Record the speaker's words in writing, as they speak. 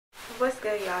What's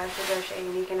good, y'all? It's your girl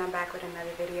Shane, and I'm back with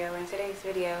another video. In today's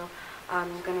video,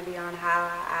 I'm going to be on how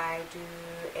I do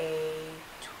a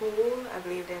tulle. I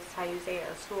believe that's how you say it,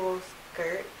 a tulle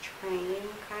skirt train,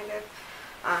 kind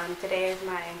of. Today is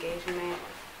my engagement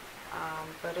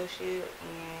photo shoot,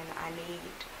 and I need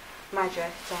my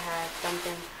dress to have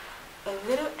something a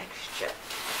little extra.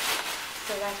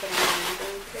 So that's what I'm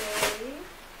going to do today.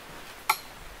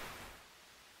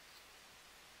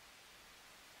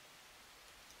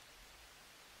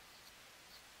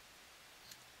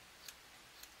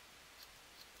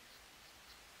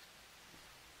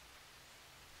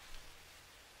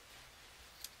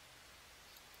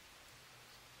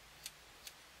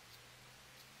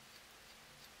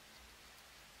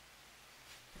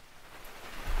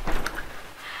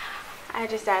 I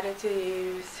decided to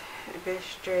use this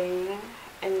string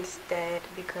instead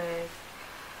because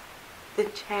the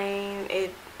chain,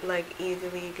 it like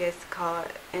easily gets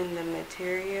caught in the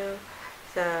material,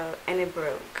 and it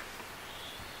broke.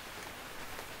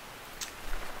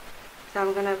 So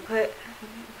I'm gonna put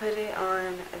it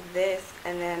on this,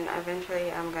 and then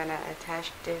eventually I'm gonna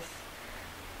attach this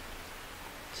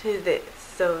to this,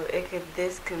 so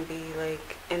this can be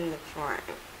like in the front,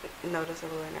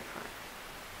 noticeable in the front.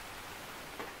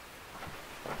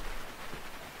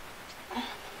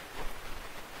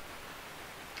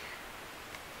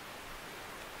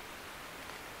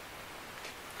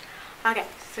 Okay,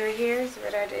 so here's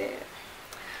what I did.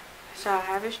 So I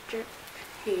have a strip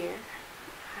here.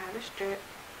 I have a strip.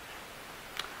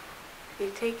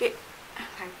 You take it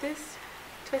like this,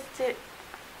 twist it,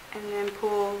 and then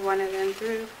pull one of them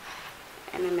through,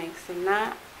 and it makes a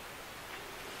knot.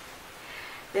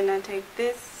 Then I take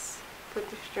this, put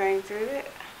the string through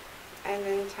it, and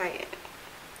then tighten it.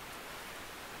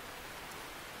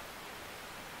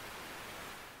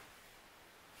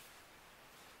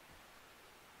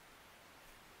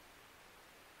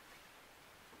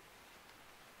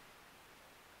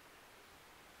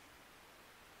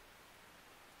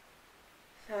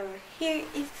 So here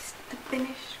is the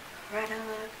finished product.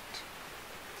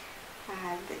 I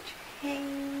have the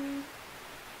chain.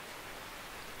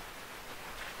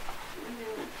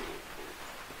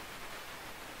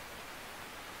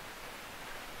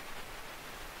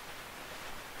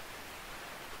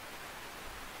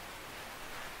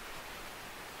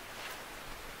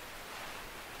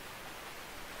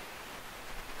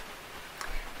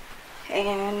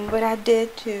 And what I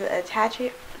did to attach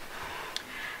it,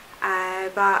 I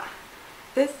bought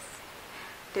this.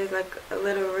 There's like a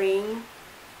little ring.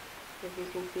 If you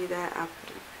can see that, I'll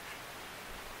put it.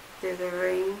 There's a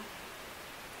ring.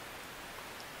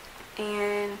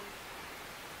 And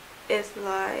it's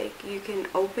like you can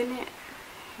open it.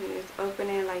 You just open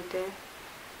it like this.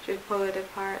 Just pull it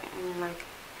apart and like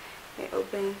it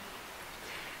opens.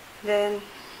 Then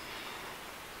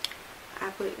I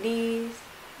put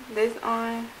this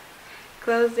on,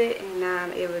 close it, and now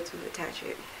I'm able to attach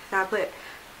it. So I put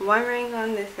one ring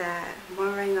on this side,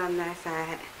 one ring on that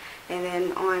side, and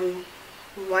then on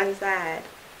one side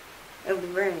of the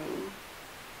ring,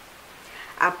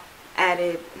 I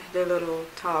added the little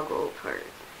toggle part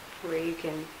where you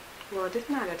can, well, this is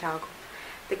not a toggle,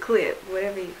 the clip,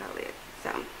 whatever you call it.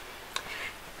 So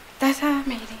that's how I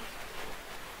made it.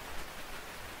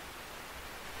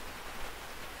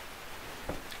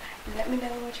 Let me know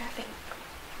what y'all think.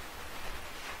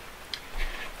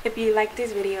 If you like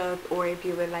this video, or if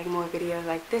you would like more videos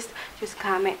like this, just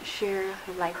comment, share,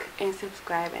 like, and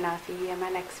subscribe, and I'll see you in my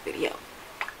next video.